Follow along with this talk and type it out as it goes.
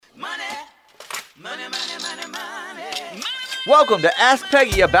Welcome to Ask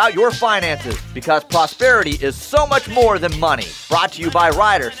Peggy About Your Finances, because prosperity is so much more than money. Brought to you by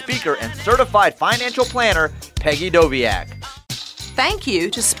writer, speaker, and certified financial planner, Peggy Doviak. Thank you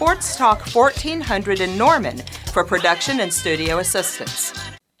to Sports Talk 1400 in Norman for production and studio assistance.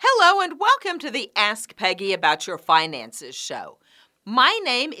 Hello and welcome to the Ask Peggy About Your Finances show. My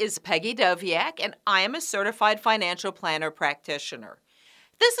name is Peggy Doviak and I am a certified financial planner practitioner.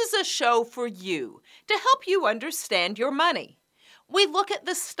 This is a show for you to help you understand your money. We look at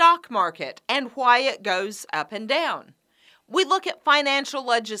the stock market and why it goes up and down. We look at financial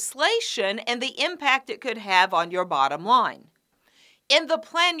legislation and the impact it could have on your bottom line. In the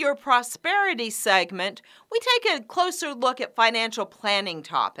Plan Your Prosperity segment, we take a closer look at financial planning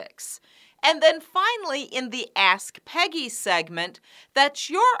topics. And then finally, in the Ask Peggy segment, that's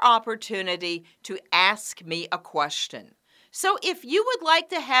your opportunity to ask me a question. So if you would like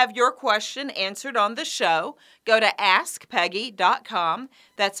to have your question answered on the show, go to askpeggy.com,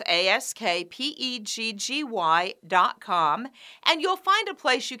 that's askpeggy.com, and you'll find a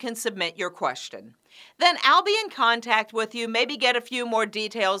place you can submit your question. Then I'll be in contact with you, maybe get a few more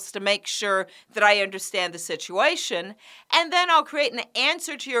details to make sure that I understand the situation, and then I'll create an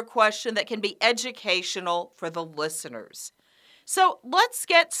answer to your question that can be educational for the listeners. So let's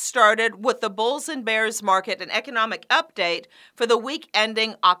get started with the Bulls and Bears market and economic update for the week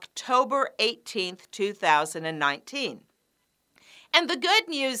ending October 18th, 2019. And the good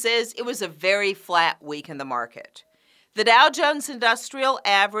news is it was a very flat week in the market. The Dow Jones Industrial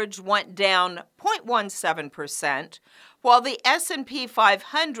Average went down 0.17%, while the S&P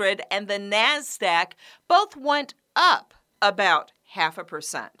 500 and the NASDAQ both went up about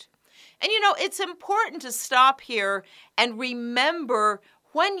 0.5%. And it's important to stop here and remember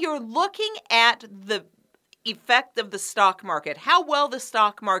when you're looking at the effect of the stock market, how well the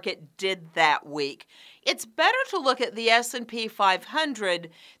stock market did that week. It's better to look at the S&P 500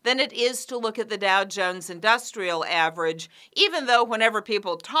 than it is to look at the Dow Jones Industrial Average, even though whenever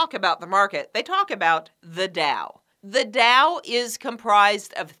people talk about the market, they talk about the Dow. The Dow is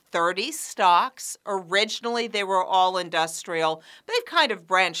comprised of 30 stocks. Originally, they were all industrial, but they've kind of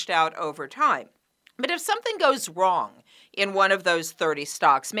branched out over time. But if something goes wrong in one of those 30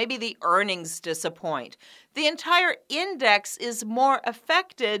 stocks, maybe the earnings disappoint, the entire index is more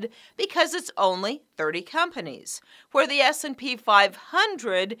affected because it's only 30 companies, where the S&P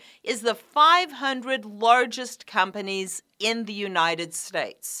 500 is the 500 largest companies in the United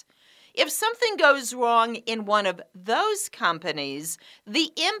States. If something goes wrong in one of those companies, the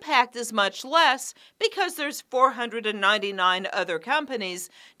impact is much less because there's 499 other companies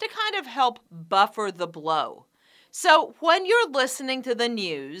to kind of help buffer the blow. So when you're listening to the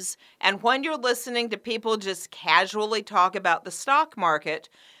news and when you're listening to people just casually talk about the stock market,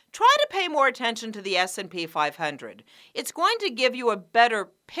 try to pay more attention to the S&P 500. It's going to give you a better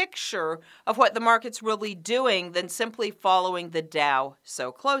picture of what the market's really doing than simply following the Dow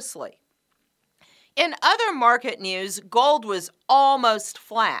so closely. In other market news, gold was almost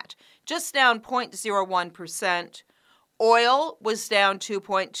flat, just down 0.01%. Oil was down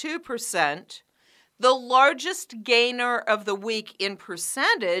 2.2%. The largest gainer of the week in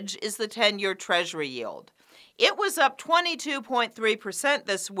percentage is the 10-year Treasury yield. It was up 22.3%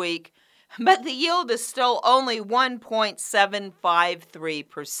 this week, but the yield is still only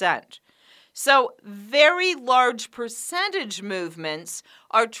 1.753%. So very large percentage movements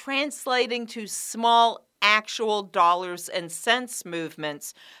are translating to small actual dollars and cents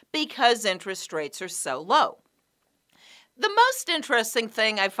movements because interest rates are so low. The most interesting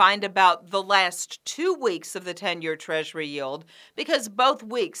thing I find about the last 2 weeks of the 10-year Treasury yield, because both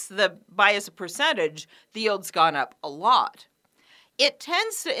weeks, by as a percentage, the yield's gone up a lot. It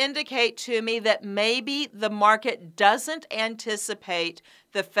tends to indicate to me that maybe the market doesn't anticipate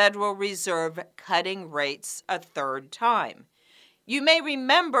the Federal Reserve cutting rates a third time. You may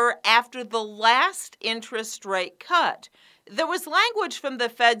remember after the last interest rate cut, there was language from the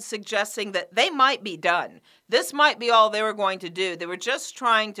Fed suggesting that they might be done. This might be all they were going to do. They were just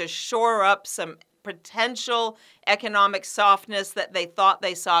trying to shore up some potential economic softness that they thought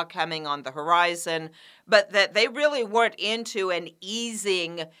they saw coming on the horizon, but that they really weren't into an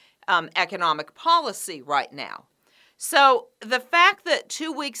easing economic policy right now. So the fact that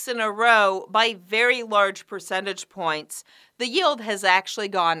 2 weeks in a row, by very large percentage points, the yield has actually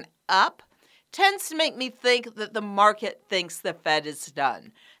gone up tends to make me think that the market thinks the Fed is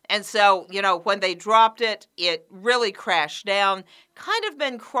done. And so, when they dropped it, it really crashed down, kind of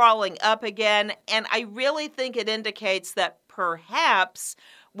been crawling up again, and I really think it indicates that perhaps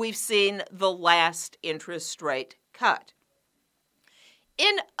we've seen the last interest rate cut.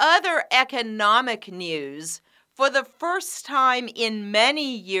 In other economic news, for the first time in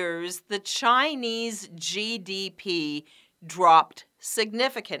many years, the Chinese GDP dropped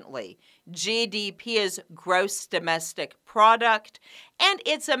significantly. GDP is gross domestic product, and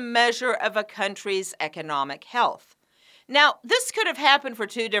it's a measure of a country's economic health. Now, this could have happened for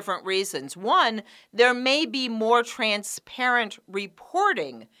two different reasons. One, there may be more transparent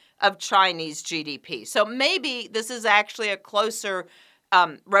reporting of Chinese GDP. So maybe this is actually a closer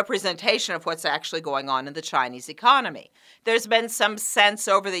representation of what's actually going on in the Chinese economy. There's been some sense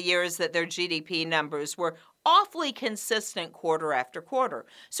over the years that their GDP numbers were awfully consistent quarter after quarter.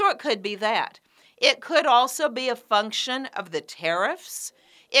 So it could be that. It could also be a function of the tariffs.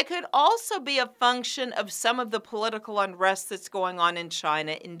 It could also be a function of some of the political unrest that's going on in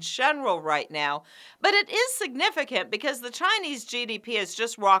China in general right now. But it is significant because the Chinese GDP has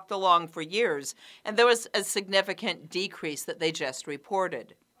just rocked along for years, and there was a significant decrease that they just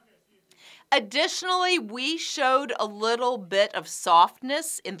reported. Additionally, we showed a little bit of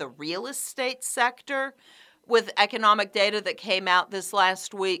softness in the real estate sector with economic data that came out this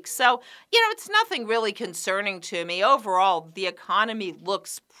last week. So, it's nothing really concerning to me. Overall, the economy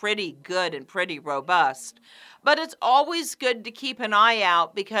looks pretty good and pretty robust. But it's always good to keep an eye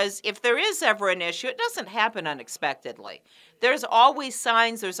out because if there is ever an issue, it doesn't happen unexpectedly. There's always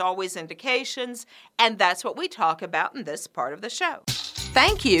signs, there's always indications, and that's what we talk about in this part of the show.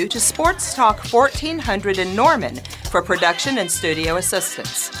 Thank you to Sports Talk 1400 in Norman for production and studio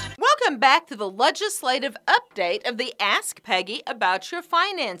assistance. Welcome back to the legislative update of the Ask Peggy About Your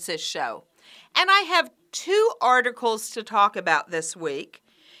Finances show. And I have two articles to talk about this week.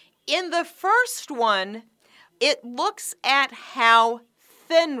 In the first one, it looks at how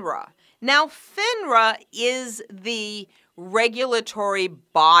FINRA. Now, FINRA is the regulatory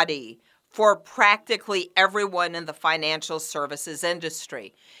body for practically everyone in the financial services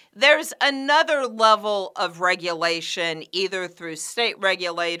industry. There's another level of regulation, either through state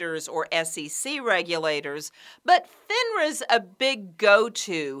regulators or SEC regulators, but FINRA's a big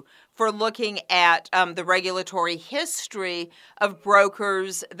go-to for looking at the regulatory history of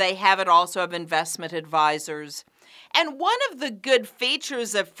brokers. They have it also of investment advisors. And one of the good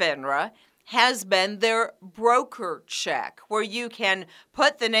features of FINRA has been their broker check, where you can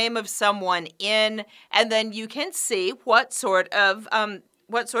put the name of someone in, and then you can see what sort of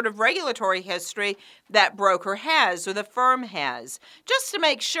regulatory history that broker has or the firm has, just to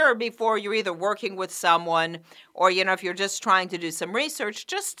make sure before you're either working with someone or, if you're just trying to do some research,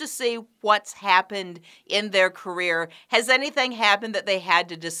 just to see what's happened in their career. Has anything happened that they had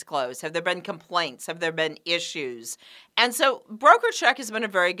to disclose? Have there been complaints? Have there been issues? And so broker check has been a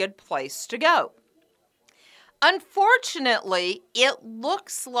very good place to go. Unfortunately, it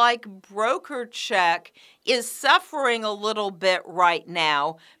looks like broker check is suffering a little bit right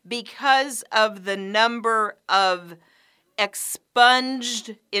now because of the number of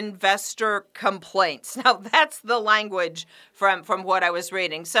expunged investor complaints. Now, that's the language from what I was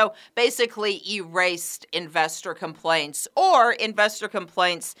reading. So basically erased investor complaints or investor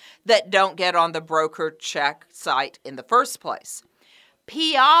complaints that don't get on the broker check site in the first place.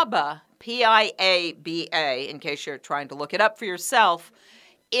 PIABA, P-I-A-B-A, in case you're trying to look it up for yourself,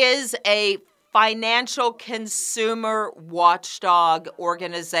 is a financial consumer watchdog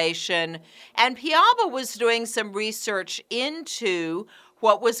organization. And PIABA was doing some research into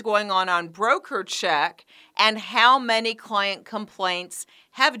what was going on broker check and how many client complaints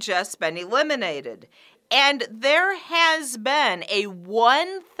have just been eliminated. And there has been a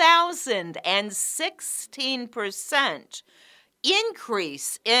 1,016%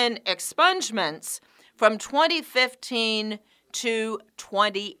 increase in expungements from 2015 to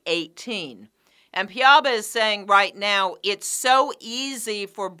 2018. And PIABA is saying right now it's so easy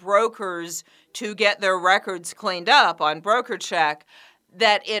for brokers to get their records cleaned up on broker check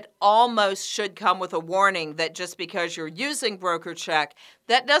that it almost should come with a warning that just because you're using broker check,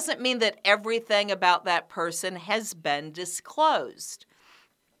 that doesn't mean that everything about that person has been disclosed.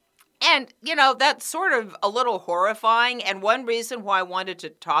 And, that's sort of a little horrifying. And one reason why I wanted to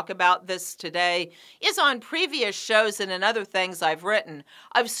talk about this today is on previous shows and in other things I've written,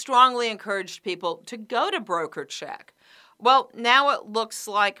 I've strongly encouraged people to go to broker check. Well, now it looks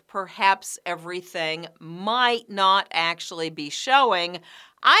like perhaps everything might not actually be showing.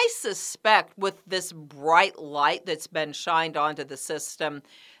 I suspect with this bright light that's been shined onto the system,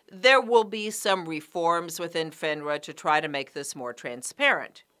 there will be some reforms within FINRA to try to make this more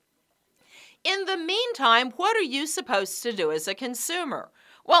transparent. In the meantime, what are you supposed to do as a consumer?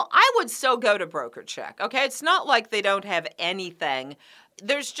 Well, I would still go to broker check, okay? It's not like they don't have anything.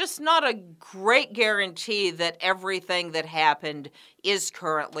 there's just not a great guarantee that everything that happened is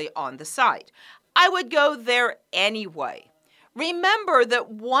currently on the site. I would go there anyway. Remember that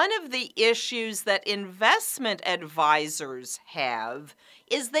one of the issues that investment advisors have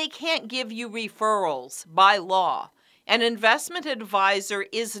is they can't give you referrals by law. An investment advisor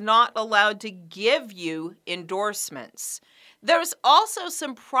is not allowed to give you endorsements. There's also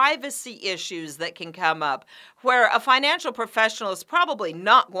some privacy issues that can come up where a financial professional is probably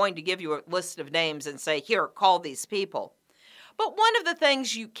not going to give you a list of names and say, here, call these people. But one of the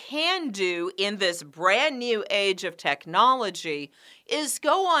things you can do in this brand new age of technology is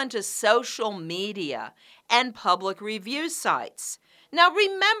go onto social media and public review sites. Now,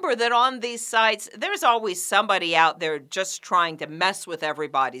 remember that on these sites, there's always somebody out there just trying to mess with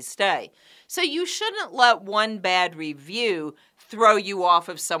everybody's day. So you shouldn't let one bad review throw you off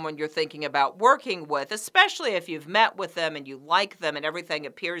of someone you're thinking about working with, especially if you've met with them and you like them and everything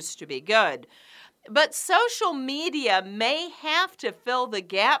appears to be good. But social media may have to fill the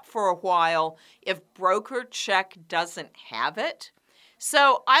gap for a while if BrokerCheck doesn't have it.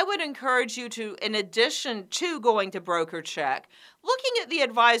 So I would encourage you to, in addition to going to BrokerCheck, looking at the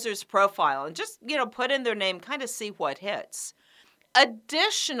advisor's profile and just, put in their name, kind of see what hits.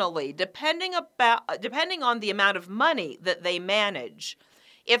 Additionally, depending on the amount of money that they manage,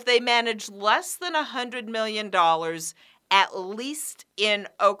 if they manage less than $100 million, at least in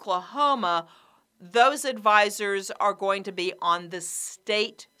Oklahoma, those advisors are going to be on the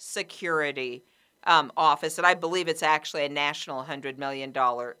state security office, and I believe it's actually a national $100 million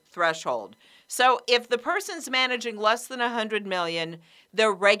threshold. So if the person's managing less than $100 million,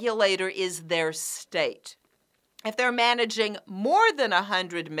 their regulator is their state. If they're managing more than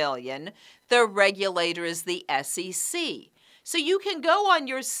 $100 million, their regulator is the SEC. So you can go on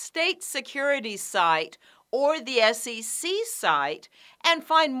your state security site or the SEC site and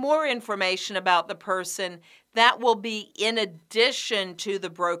find more information about the person that will be in addition to the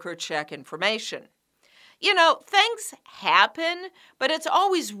BrokerCheck information. Things happen, but it's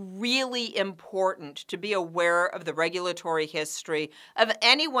always really important to be aware of the regulatory history of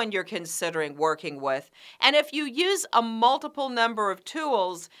anyone you're considering working with. And if you use a multiple number of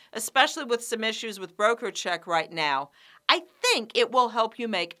tools, especially with some issues with BrokerCheck right now, I think it will help you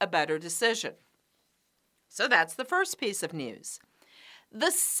make a better decision. So that's the first piece of news.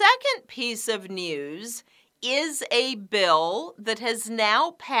 The second piece of news is a bill that has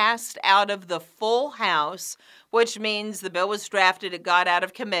now passed out of the full House, which means the bill was drafted, it got out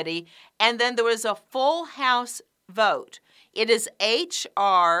of committee, and then there was a full House vote. It is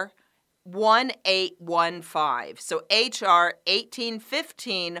H.R. 1815. So H.R.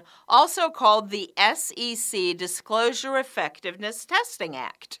 1815, also called the SEC Disclosure Effectiveness Testing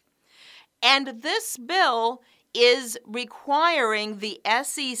Act. And this bill is requiring the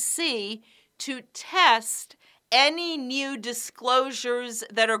SEC to test any new disclosures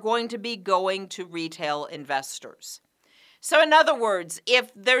that are going to be going to retail investors. So in other words,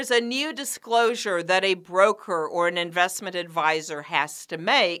 if there's a new disclosure that a broker or an investment advisor has to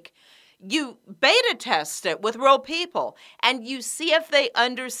make, you beta test it with real people and you see if they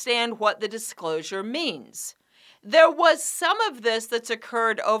understand what the disclosure means. There was some of this that's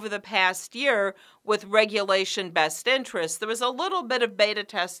occurred over the past year with Regulation Best Interest. There was a little bit of beta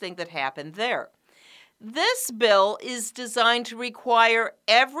testing that happened there. This bill is designed to require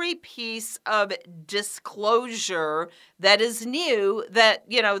every piece of disclosure that is new that,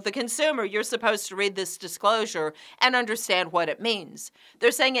 the consumer, you're supposed to read this disclosure and understand what it means. They're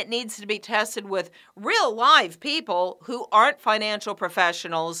saying it needs to be tested with real live people who aren't financial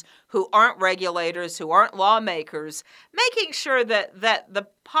professionals, who aren't regulators, who aren't lawmakers, making sure that the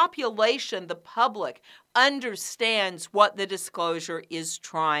population, the public, understands what the disclosure is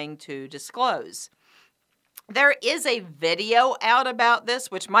trying to disclose. There is a video out about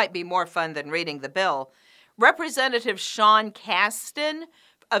this, which might be more fun than reading the bill. Representative Sean Casten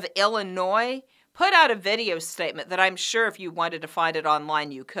of Illinois put out a video statement that I'm sure if you wanted to find it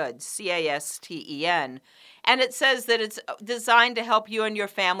online, you could, Casten. And it says that it's designed to help you and your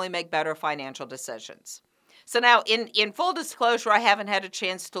family make better financial decisions. So now, in full disclosure, I haven't had a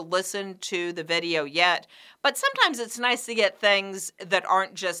chance to listen to the video yet, but sometimes it's nice to get things that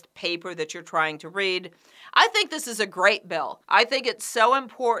aren't just paper that you're trying to read. I think this is a great bill. I think it's so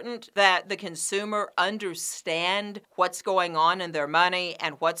important that the consumer understand what's going on in their money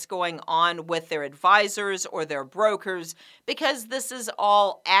and what's going on with their advisors or their brokers, because this is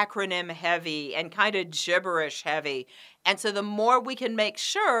all acronym heavy and kind of gibberish heavy. And so the more we can make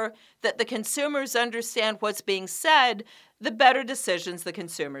sure that the consumers understand what's being said, the better decisions the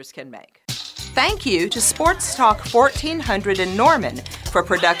consumers can make. Thank you to Sports Talk 1400 in Norman for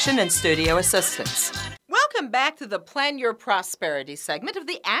production and studio assistance. Welcome back to the Plan Your Prosperity segment of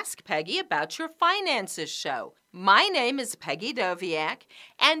the Ask Peggy About Your Finances show. My name is Peggy Doviak,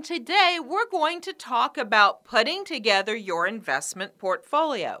 and today we're going to talk about putting together your investment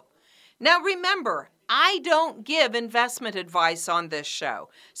portfolio. Now remember, I don't give investment advice on this show,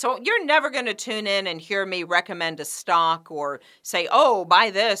 so you're never going to tune in and hear me recommend a stock or say, oh, buy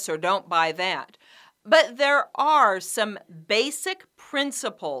this or don't buy that. But there are some basic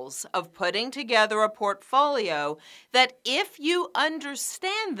principles of putting together a portfolio that, if you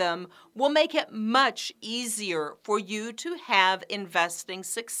understand them, will make it much easier for you to have investing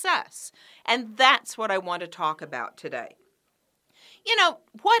success. And that's what I want to talk about today. You know,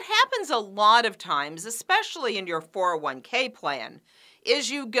 what happens a lot of times, especially in your 401k plan,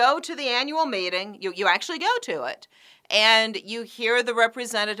 is you go to the annual meeting, you actually go to it, and you hear the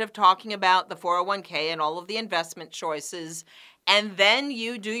representative talking about the 401k and all of the investment choices, and then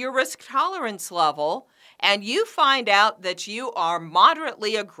you do your risk tolerance level, and you find out that you are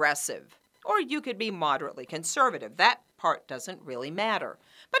moderately aggressive, or you could be moderately conservative. That part doesn't really matter,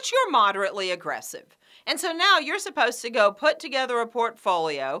 but you're moderately aggressive. And so now you're supposed to go put together a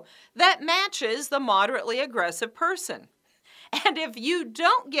portfolio that matches the moderately aggressive person. And if you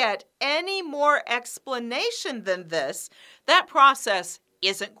don't get any more explanation than this, that process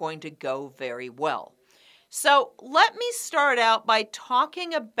isn't going to go very well. So let me start out by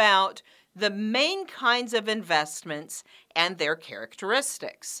talking about the main kinds of investments and their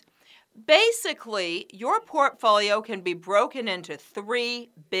characteristics. Basically, your portfolio can be broken into three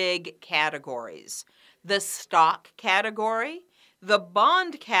big categories: the stock category, the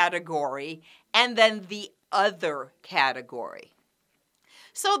bond category, and then the other category.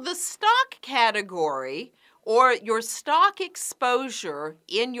 So the stock category, or your stock exposure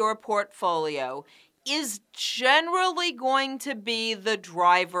in your portfolio, is generally going to be the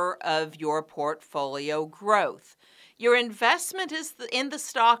driver of your portfolio growth. Your investment in the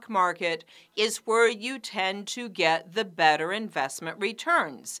stock market is where you tend to get the better investment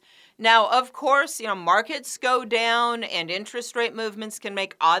returns. Now, of course, markets go down and interest rate movements can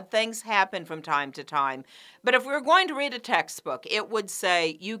make odd things happen from time to time. But if we were going to read a textbook, it would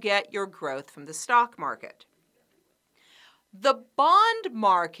say you get your growth from the stock market. The bond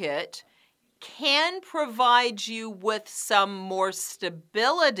market can provide you with some more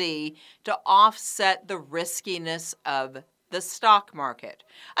stability to offset the riskiness of the stock market.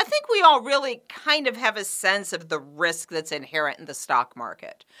 I think we all really kind of have a sense of the risk that's inherent in the stock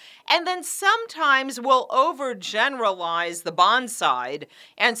market. And then sometimes we'll overgeneralize the bond side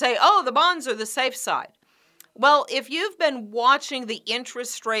and say, oh, the bonds are the safe side. Well, if you've been watching the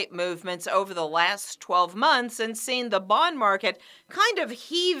interest rate movements over the last 12 months and seen the bond market kind of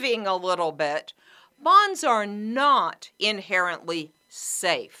heaving a little bit, bonds are not inherently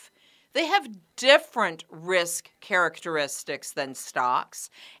safe. They have different risk characteristics than stocks,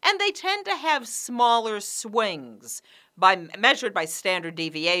 and they tend to have smaller swings measured by standard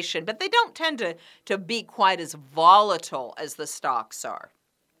deviation, but they don't tend to be quite as volatile as the stocks are.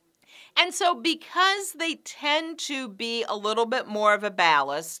 And so because they tend to be a little bit more of a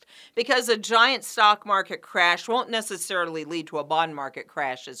ballast, because a giant stock market crash won't necessarily lead to a bond market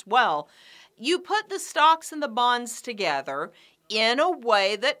crash as well, you put the stocks and the bonds together in a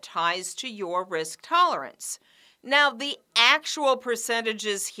way that ties to your risk tolerance. Now, the actual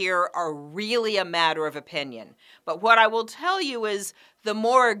percentages here are really a matter of opinion. But what I will tell you is the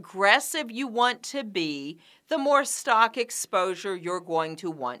more aggressive you want to be, the more stock exposure you're going to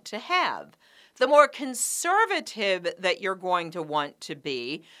want to have. The more conservative that you're going to want to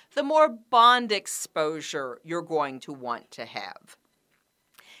be, the more bond exposure you're going to want to have.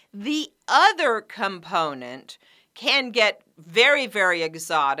 The other component can get very, very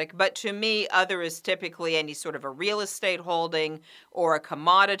exotic, but to me, other is typically any sort of a real estate holding or a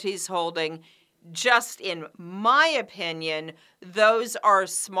commodities holding. Just in my opinion, those are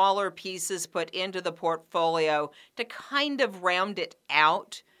smaller pieces put into the portfolio to kind of round it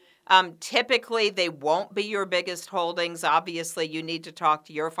out. Typically, they won't be your biggest holdings. Obviously, you need to talk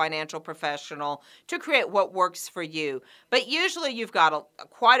to your financial professional to create what works for you. But usually, you've got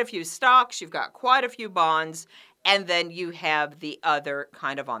quite a few stocks, you've got quite a few bonds, and then you have the other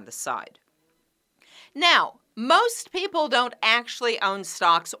kind of on the side. Now, most people don't actually own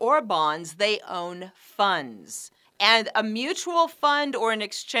stocks or bonds, they own funds. And a mutual fund or an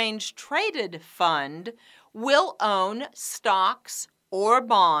exchange-traded fund will own stocks or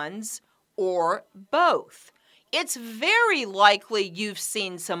bonds or both. It's very likely you've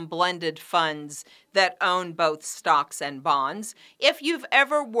seen some blended funds that own both stocks and bonds if you've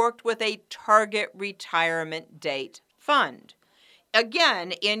ever worked with a target retirement date fund.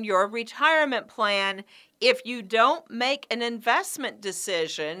 Again, in your retirement plan, if you don't make an investment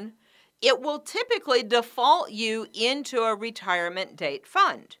decision, it will typically default you into a retirement date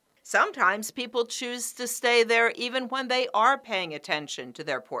fund. Sometimes people choose to stay there even when they are paying attention to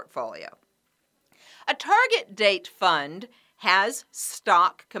their portfolio. A target date fund has a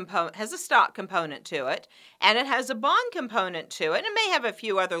stock component to it, and it has a bond component to it, and it may have a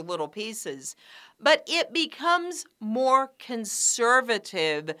few other little pieces, but it becomes more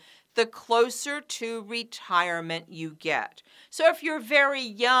conservative the closer to retirement you get. So if you're very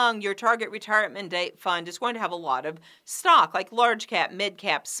young, your target retirement date fund is going to have a lot of stock, like large cap, mid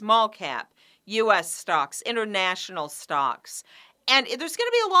cap, small cap, U.S. stocks, international stocks, and there's going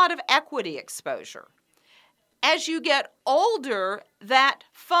to be a lot of equity exposure. As you get older, that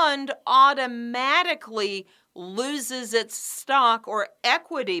fund automatically loses its stock or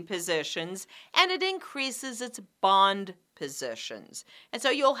equity positions, and it increases its bond positions. And so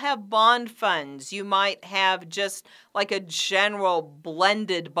you'll have bond funds. You might have just like a general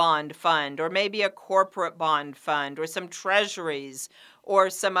blended bond fund, or maybe a corporate bond fund, or some treasuries, or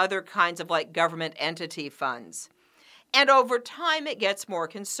some other kinds of like government entity funds. And over time, it gets more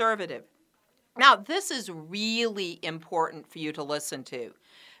conservative. Now, this is really important for you to listen to,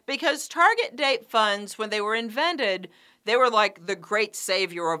 because target date funds, when they were invented, they were like the great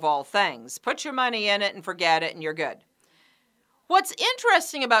savior of all things. Put your money in it and forget it and you're good. What's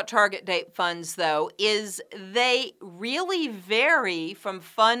interesting about target date funds, though, is they really vary from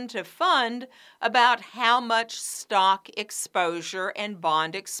fund to fund about how much stock exposure and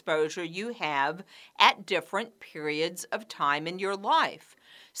bond exposure you have at different periods of time in your life.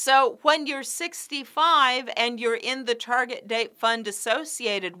 So when you're 65 and you're in the target date fund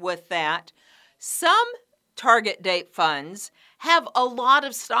associated with that, some target date funds have a lot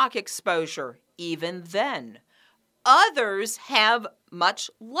of stock exposure even then. Others have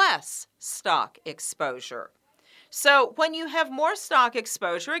much less stock exposure. So when you have more stock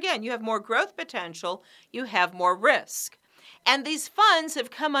exposure, again, you have more growth potential, you have more risk. And these funds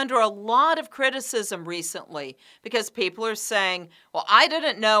have come under a lot of criticism recently because people are saying, well, I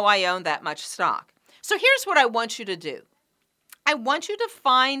didn't know I owned that much stock. So here's what I want you to do. I want you to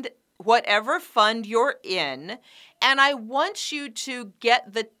find whatever fund you're in, and I want you to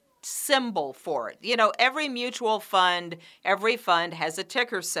get the symbol for it. You know, every mutual fund, every fund has a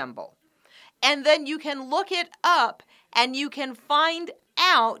ticker symbol. And then you can look it up and you can find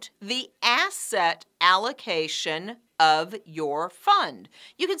out the asset allocation of your fund.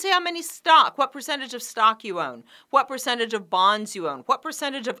 You can see how many stock, what percentage of stock you own, what percentage of bonds you own, what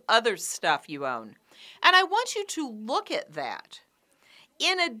percentage of other stuff you own. And I want you to look at that.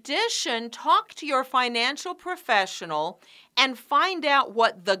 In addition, talk to your financial professional and find out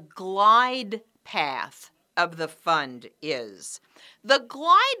what the glide path of the fund is. The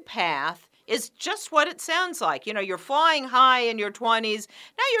glide path is just what it sounds like. You know, you're flying high in your 20s.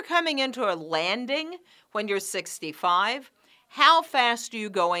 Now you're coming into a landing when you're 65. How fast are you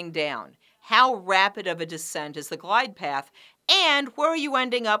going down? How rapid of a descent is the glide path? And where are you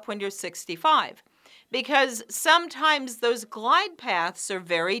ending up when you're 65? Because sometimes those glide paths are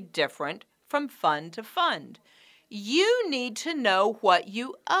very different from fund to fund. You need to know what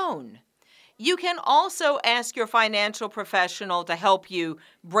you own. You can also ask your financial professional to help you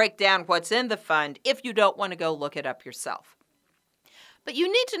break down what's in the fund if you don't want to go look it up yourself. But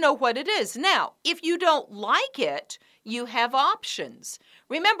you need to know what it is. Now, if you don't like it, you have options.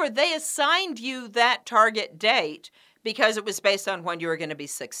 Remember, they assigned you that target date because it was based on when you were going to be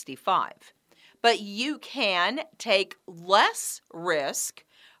 65. But you can take less risk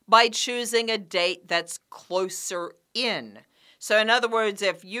by choosing a date that's closer in. So in other words,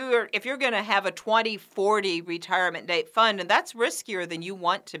 if you're going to have a 2040 retirement date fund, and that's riskier than you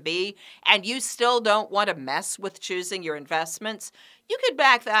want to be, and you still don't want to mess with choosing your investments, you could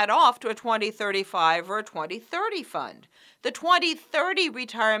back that off to a 2035 or a 2030 fund. The 2030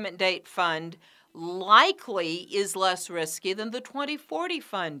 retirement date fund likely is less risky than the 2040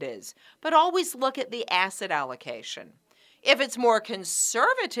 fund is, but always look at the asset allocation. If it's more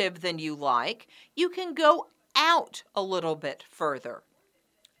conservative than you like, you can go out a little bit further.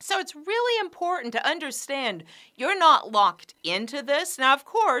 So it's really important to understand you're not locked into this. Now, of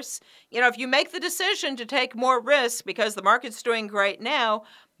course, if you make the decision to take more risk because the market's doing great now,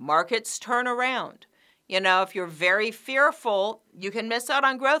 markets turn around. If you're very fearful, you can miss out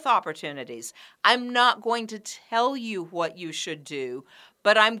on growth opportunities. I'm not going to tell you what you should do,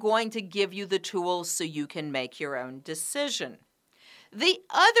 but I'm going to give you the tools so you can make your own decision. The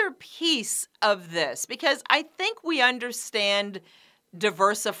other piece of this, because I think we understand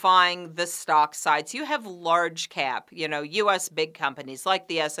diversifying the stock sides. You have large cap, U.S. big companies like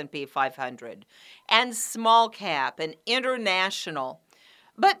the S&P 500, and small cap and international.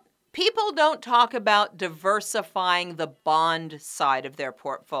 But people don't talk about diversifying the bond side of their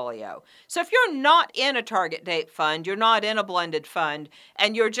portfolio. So if you're not in a target date fund, you're not in a blended fund,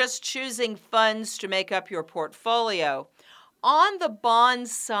 and you're just choosing funds to make up your portfolio, on the bond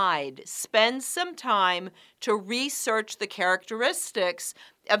side, spend some time to research the characteristics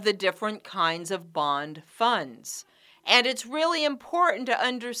of the different kinds of bond funds. And it's really important to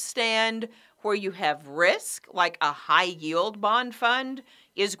understand where you have risk, like a high-yield bond fund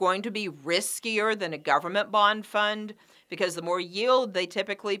is going to be riskier than a government bond fund, because the more yield they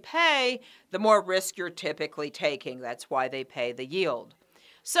typically pay, the more risk you're typically taking. That's why they pay the yield.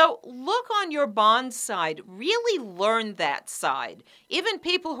 So look on your bond side, really learn that side. Even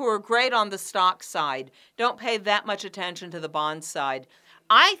people who are great on the stock side don't pay that much attention to the bond side.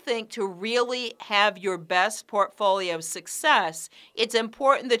 I think to really have your best portfolio success, it's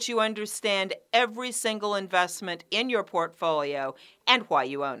important that you understand every single investment in your portfolio and why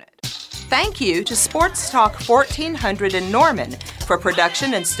you own it. Thank you to Sports Talk 1400 in Norman for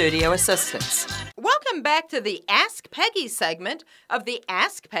production and studio assistance. Welcome back to the Ask Peggy segment of the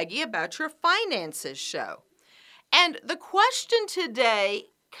Ask Peggy About Your Finances show. And the question today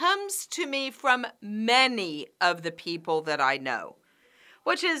comes to me from many of the people that I know,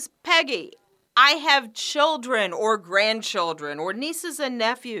 which is, Peggy, I have children or grandchildren or nieces and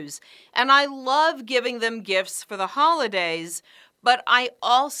nephews, and I love giving them gifts for the holidays, but I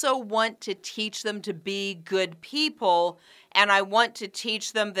also want to teach them to be good people, and I want to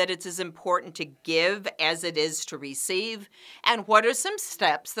teach them that it's as important to give as it is to receive, and what are some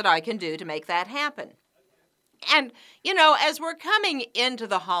steps that I can do to make that happen? And, as we're coming into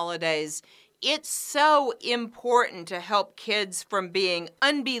the holidays, it's so important to help kids from being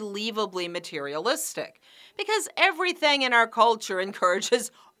unbelievably materialistic, because everything in our culture encourages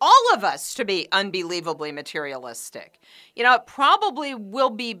all of us to be unbelievably materialistic. It probably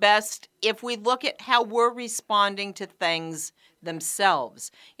will be best if we look at how we're responding to things themselves.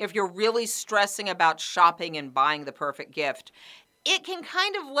 If you're really stressing about shopping and buying the perfect gift, it can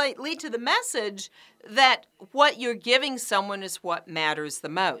kind of lead to the message that what you're giving someone is what matters the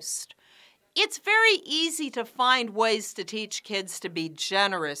most. It's very easy to find ways to teach kids to be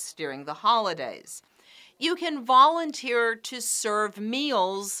generous during the holidays. You can volunteer to serve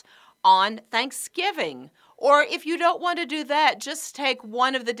meals on Thanksgiving. Or if you don't want to do that, just take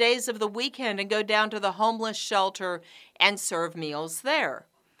one of the days of the weekend and go down to the homeless shelter and serve meals there.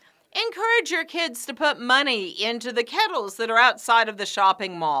 Encourage your kids to put money into the kettles that are outside of the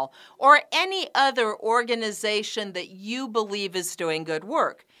shopping mall or any other organization that you believe is doing good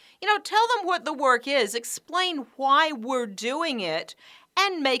work. Tell them what the work is, explain why we're doing it,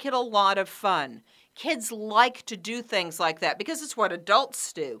 and make it a lot of fun. Kids like to do things like that because it's what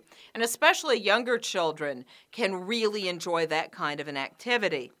adults do, and especially younger children can really enjoy that kind of an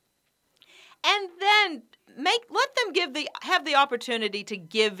activity. And then let them have the opportunity to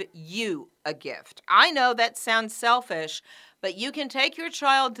give you a gift. I know that sounds selfish, but you can take your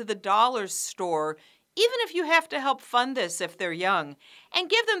child to the dollar store, even if you have to help fund this if they're young, and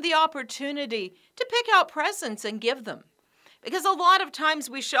give them the opportunity to pick out presents and give them. Because a lot of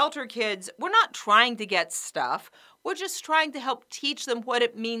times we shelter kids, we're not trying to get stuff. We're just trying to help teach them what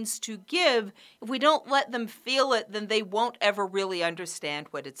it means to give. If we don't let them feel it, then they won't ever really understand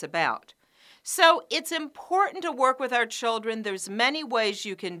what it's about. So it's important to work with our children. There's many ways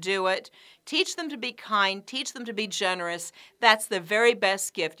you can do it. Teach them to be kind. Teach them to be generous. That's the very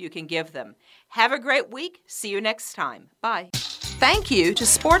best gift you can give them. Have a great week. See you next time. Bye. Thank you to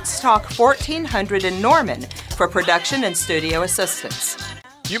Sports Talk 1400 in Norman for production and studio assistance.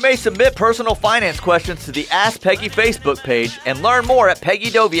 You may submit personal finance questions to the Ask Peggy Facebook page and learn more at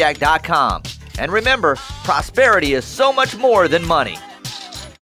PeggyDoviak.com. And remember, prosperity is so much more than money.